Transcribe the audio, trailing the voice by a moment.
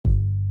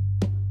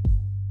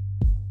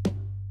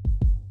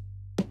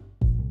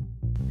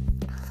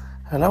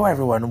Hello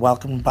everyone,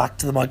 welcome back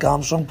to the Mike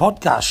Armstrong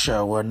podcast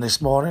show, and this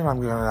morning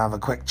I'm going to have a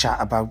quick chat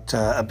about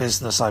a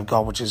business I've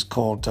got which is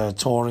called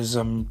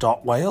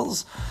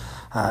tourism.wales.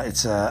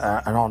 It's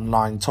an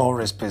online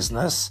tourist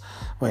business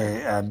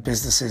where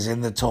businesses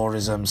in the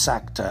tourism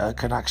sector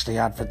can actually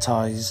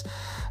advertise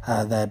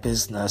their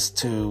business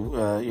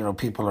to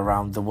people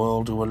around the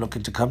world who are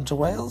looking to come to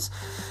Wales.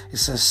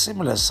 It's a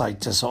similar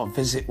site to sort of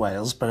Visit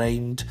Wales, but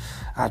aimed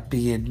at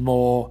being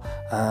more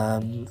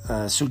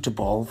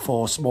suitable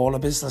for smaller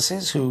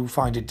businesses who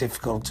find it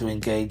difficult to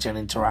engage and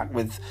interact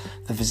with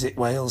the Visit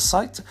Wales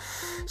site.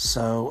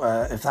 So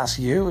if that's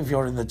you, if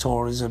you're in the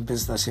tourism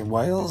business in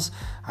Wales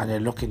and you're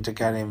looking to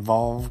get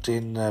involved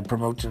in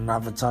promoting and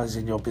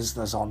advertising your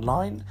business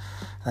online,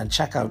 then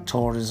check out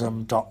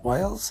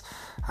tourism.wales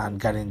and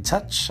get in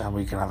touch, and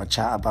we can have a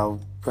chat about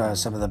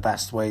some of the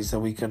best ways that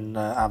we can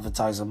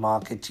advertise and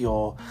market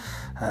your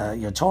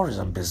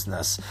tourism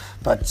business.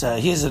 But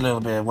here's a little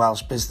bit of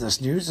Welsh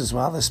business news as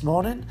well this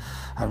morning.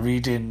 I'm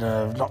reading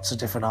lots of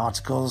different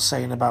articles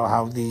saying about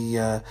how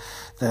the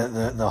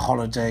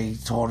holiday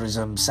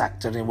tourism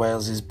sector in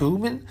Wales is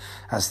booming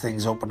as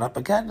things open up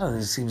again, and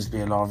there seems to be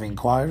a lot of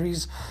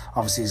inquiries.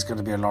 Obviously, there's going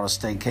to be a lot of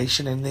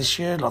staycationing this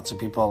year. Lots of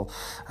people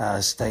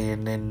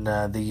staying in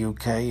the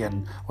UK,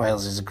 and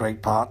Wales is a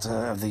great part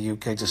of the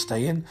UK to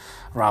stay in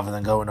rather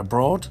than going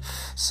abroad.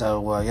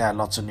 So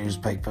lots of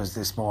newspapers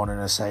this morning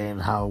are saying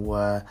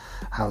how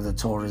the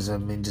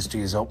tourism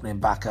industry is opening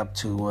back up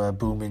to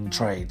booming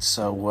trade.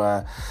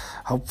 So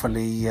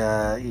hopefully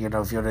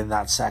if you're in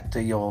that sector,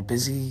 you're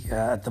busy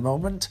at the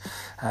moment.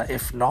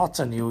 If not,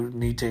 and you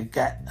need to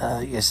get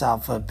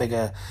yourself a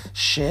bigger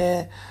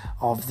share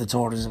of the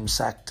tourism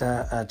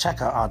sector,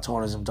 check out our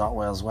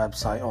tourism.wales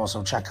website.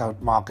 Also check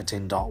out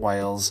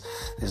marketing.wales.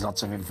 There's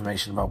lots of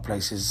information about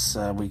places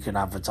we can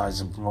advertise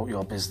and promote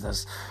your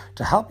business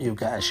to help you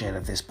get a share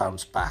of this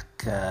bounce back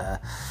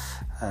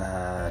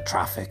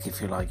traffic, if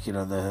you like.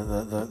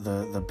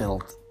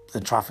 The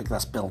traffic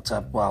that's built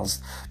up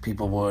whilst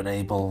people weren't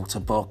able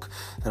to book.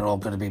 They're all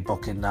going to be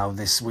booking now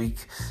this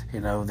week,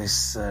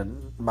 this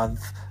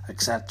month,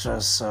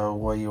 etc.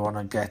 So you want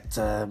to get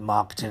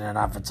marketing and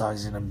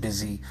advertising and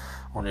busy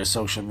on your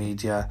social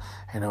media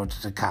in order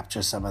to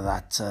capture some of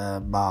that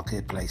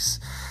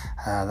marketplace.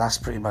 That's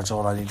pretty much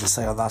all I need to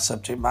say on that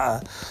subject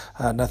matter.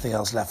 Nothing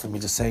else left for me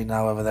to say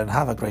now other than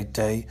have a great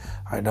day.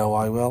 I know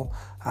I will,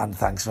 and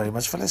thanks very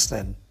much for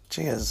listening.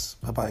 Cheers.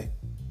 Bye-bye.